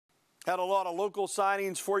Had a lot of local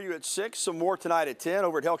signings for you at 6. Some more tonight at 10.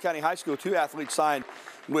 Over at Hale County High School, 2 athletes signed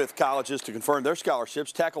with colleges to confirm their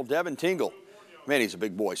scholarships. Tackle Devin Tingle. Man, he's a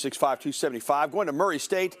big boy, 6'5", 275. Going to Murray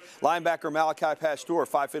State, linebacker Malachi Pasteur,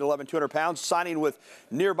 5'11", 200 pounds, signing with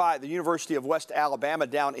nearby the University of West Alabama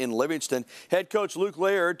down in Livingston. Head coach Luke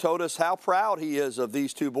Laird told us how proud he is of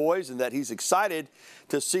these two boys and that he's excited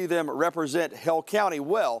to see them represent Hale County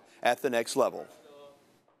well at the next level.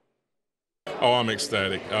 Oh, I'm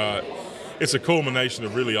ecstatic. It's a culmination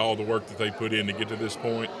of really all the work that they put in to get to this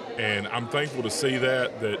point, and I'm thankful to see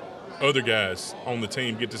that other guys on the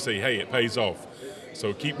team get to see, hey, it pays off.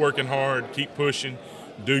 So keep working hard, keep pushing,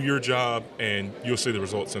 do your job, and you'll see the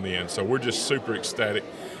results in the end. So we're just super ecstatic,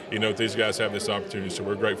 that these guys have this opportunity, so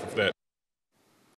we're grateful for that.